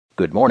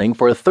Good morning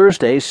for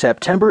Thursday,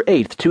 September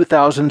 8th,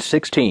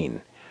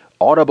 2016.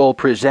 Audible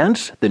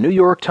presents the New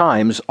York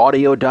Times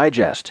Audio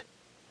Digest.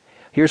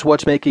 Here's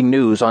what's making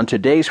news on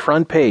today's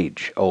front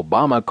page.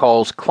 Obama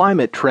calls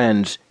climate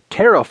trends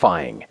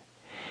terrifying.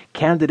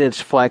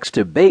 Candidates flex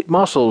debate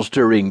muscles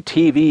during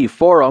TV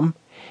forum.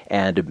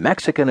 And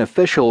Mexican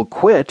official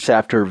quits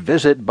after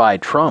visit by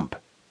Trump.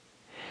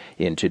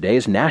 In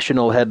today's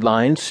national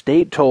headlines,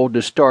 state told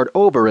to start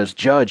over as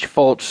judge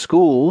faults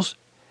schools.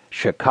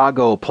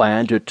 Chicago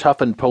plan to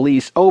toughen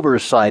police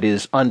oversight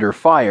is under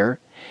fire,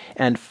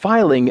 and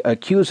filing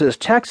accuses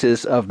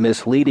Texas of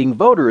misleading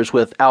voters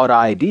without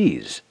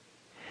IDs.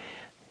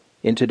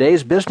 In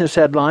today's business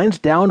headlines,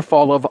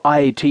 downfall of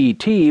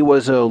ITT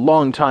was a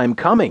long time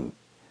coming.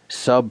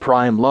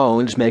 Subprime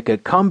loans make a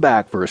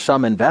comeback for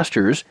some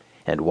investors,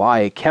 and why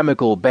a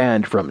chemical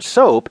banned from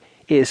soap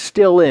is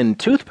still in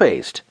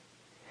toothpaste.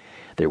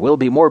 There will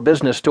be more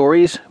business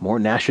stories, more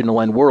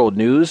national and world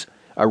news,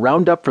 a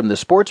roundup from the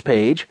sports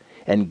page,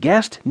 and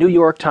guest New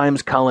York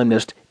Times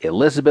columnist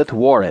Elizabeth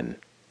Warren.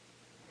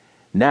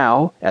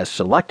 Now, as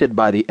selected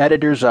by the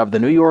editors of the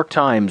New York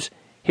Times,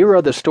 here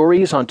are the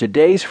stories on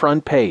today's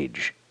front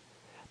page.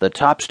 The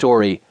top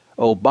story,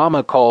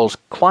 Obama calls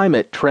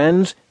climate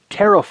trends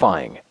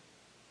terrifying.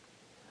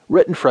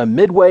 Written from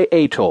Midway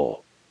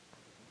Atoll.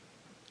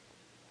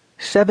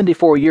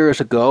 74 years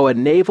ago, a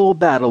naval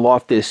battle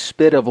off this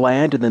spit of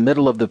land in the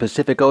middle of the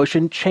Pacific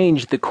Ocean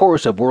changed the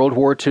course of World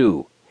War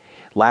II.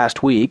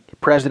 Last week,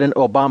 President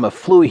Obama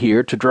flew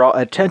here to draw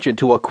attention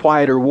to a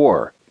quieter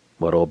war.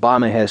 What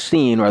Obama has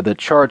seen are the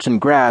charts and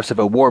graphs of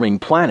a warming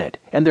planet,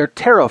 and they're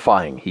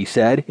terrifying, he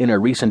said in a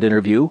recent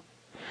interview.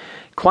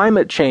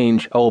 Climate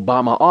change,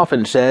 Obama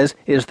often says,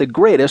 is the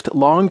greatest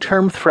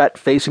long-term threat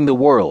facing the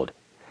world.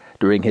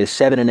 During his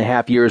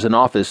 7.5 years in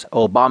office,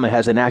 Obama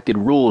has enacted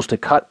rules to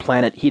cut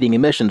planet heating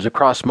emissions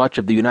across much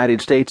of the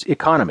United States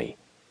economy.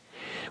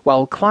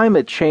 While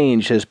climate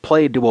change has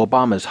played to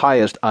Obama's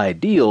highest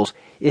ideals,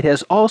 it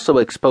has also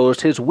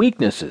exposed his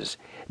weaknesses,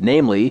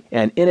 namely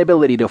an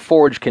inability to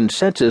forge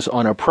consensus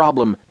on a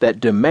problem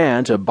that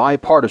demands a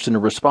bipartisan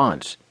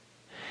response.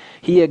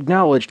 He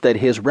acknowledged that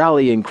his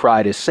rallying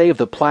cry to save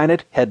the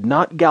planet had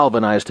not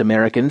galvanized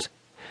Americans.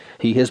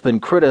 He has been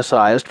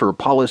criticized for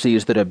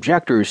policies that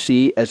objectors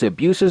see as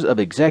abuses of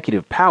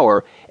executive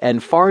power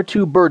and far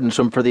too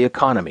burdensome for the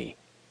economy.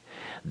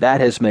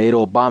 That has made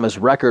Obama's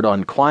record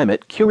on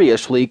climate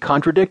curiously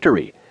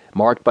contradictory,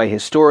 marked by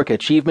historic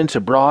achievements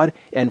abroad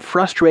and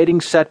frustrating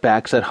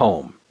setbacks at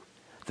home.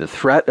 The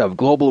threat of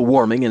global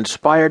warming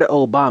inspired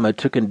Obama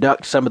to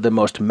conduct some of the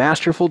most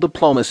masterful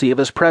diplomacy of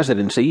his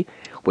presidency,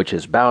 which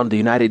has bound the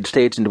United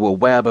States into a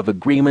web of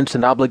agreements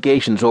and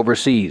obligations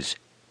overseas.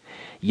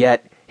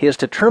 Yet, his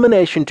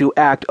determination to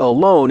act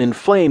alone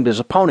inflamed his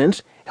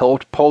opponents,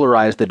 helped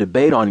polarize the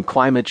debate on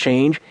climate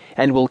change,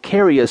 and will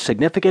carry a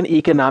significant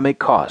economic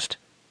cost.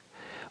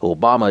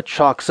 Obama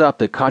chalks up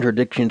the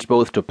contradictions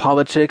both to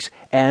politics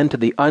and to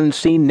the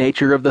unseen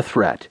nature of the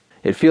threat.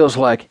 It feels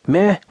like,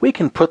 we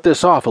can put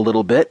this off a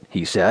little bit,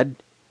 he said.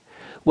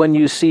 When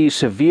you see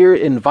severe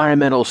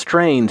environmental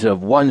strains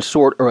of one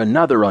sort or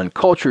another on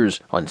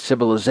cultures, on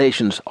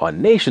civilizations, on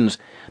nations,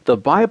 the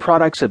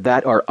byproducts of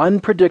that are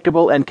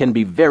unpredictable and can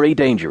be very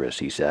dangerous,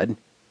 he said.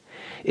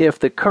 If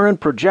the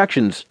current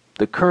projections,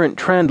 the current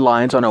trend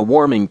lines on a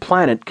warming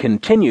planet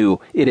continue,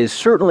 it is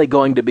certainly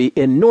going to be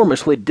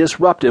enormously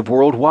disruptive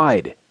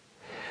worldwide.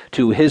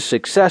 To his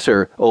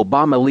successor,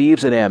 Obama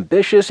leaves an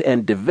ambitious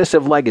and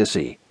divisive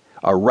legacy,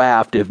 a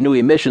raft of new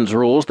emissions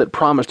rules that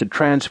promise to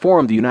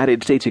transform the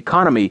United States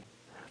economy,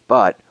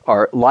 but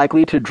are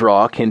likely to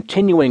draw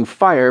continuing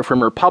fire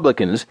from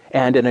Republicans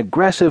and an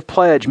aggressive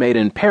pledge made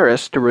in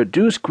Paris to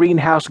reduce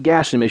greenhouse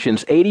gas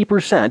emissions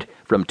 80%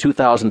 from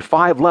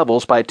 2005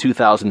 levels by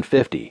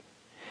 2050.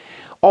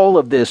 All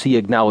of this, he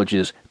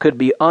acknowledges, could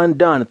be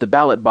undone at the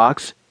ballot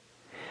box.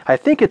 I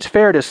think it's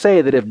fair to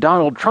say that if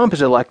Donald Trump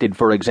is elected,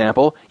 for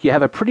example, you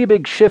have a pretty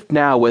big shift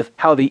now with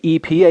how the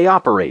EPA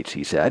operates,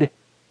 he said.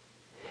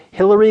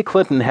 Hillary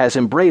Clinton has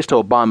embraced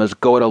Obama's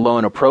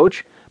go-it-alone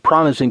approach,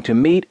 promising to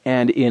meet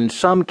and, in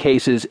some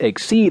cases,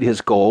 exceed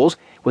his goals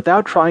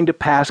without trying to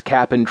pass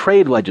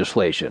cap-and-trade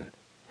legislation.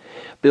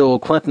 Bill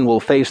Clinton will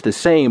face the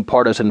same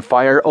partisan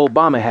fire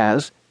Obama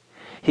has.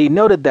 He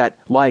noted that,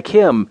 like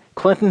him,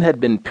 Clinton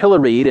had been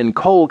pilloried in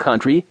coal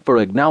country for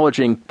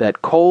acknowledging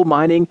that coal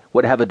mining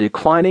would have a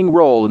declining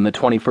role in the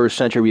 21st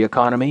century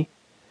economy.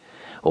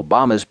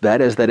 Obama's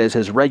bet is that as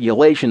his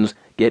regulations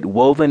get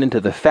woven into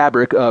the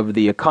fabric of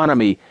the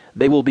economy,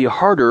 they will be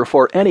harder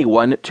for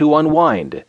anyone to unwind.